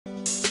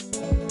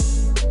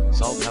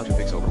How to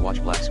fix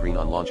Overwatch black screen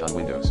on launch on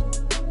Windows.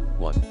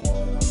 1.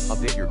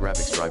 Update your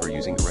graphics driver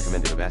using the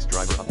recommended Avast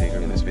driver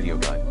updater in this video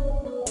guide.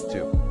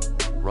 2.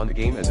 Run the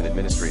game as an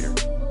administrator.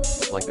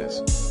 Like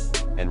this.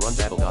 And run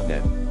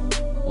battle.net.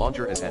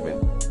 Launcher as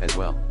admin, as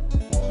well.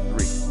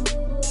 3.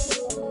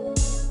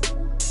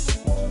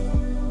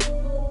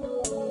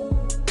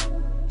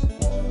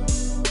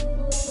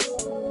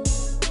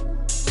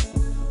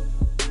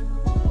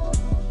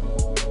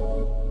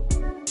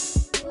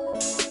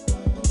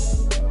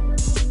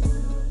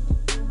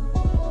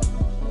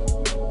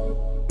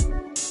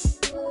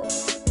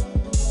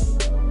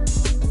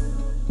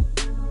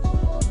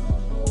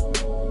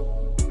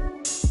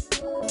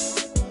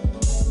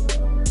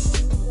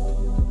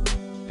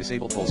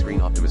 Disable full screen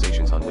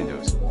optimizations on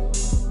Windows.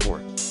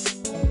 4.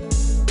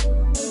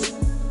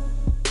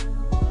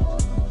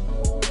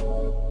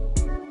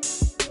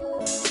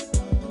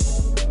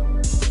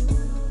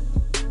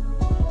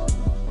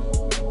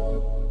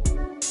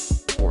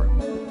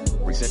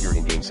 Reset your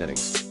in-game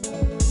settings.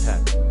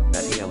 Tab.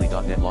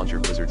 .net launcher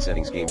Blizzard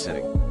settings game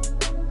setting.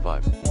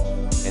 5.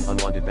 And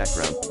unwanted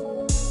background.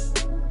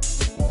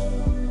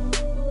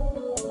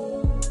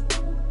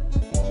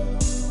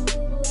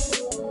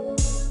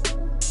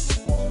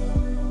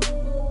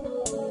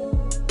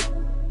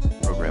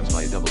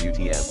 Via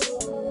WTM.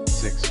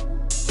 6.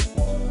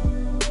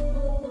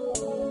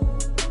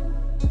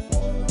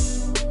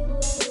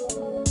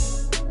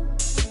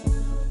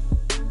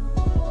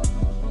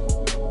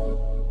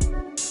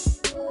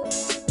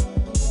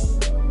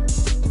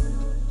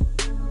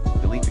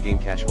 Delete the game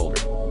cache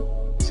folder.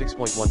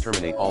 6.1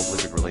 Terminate all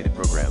Blizzard related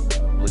program,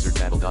 Blizzard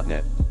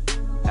Battle.net.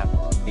 App,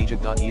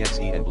 Agent.exe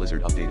and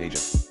Blizzard Update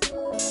Agent.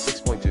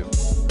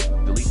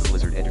 6.2. Delete the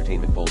Blizzard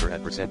Entertainment folder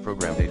at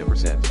 %program data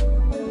 %.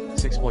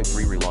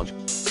 6.3 Relaunch.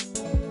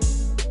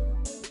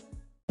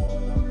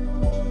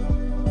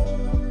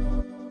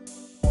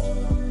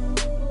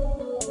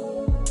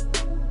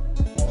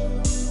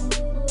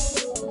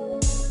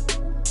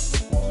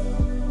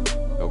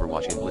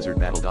 Overwatch in Blizzard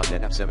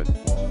Battle.net App 7.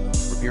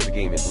 Prepare the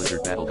game in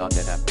Blizzard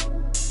Battle.net App.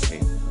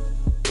 8.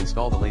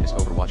 Install the latest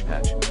Overwatch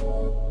patch.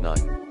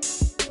 9.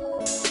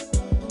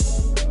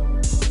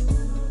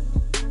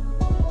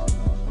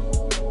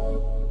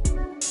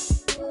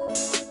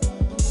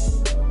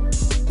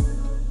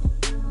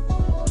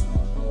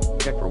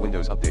 Check for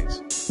Windows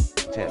updates.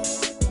 10.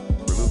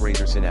 Remove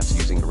Razer Synapse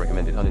using the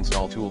recommended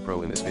Uninstall Tool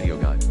Pro in this video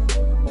guide.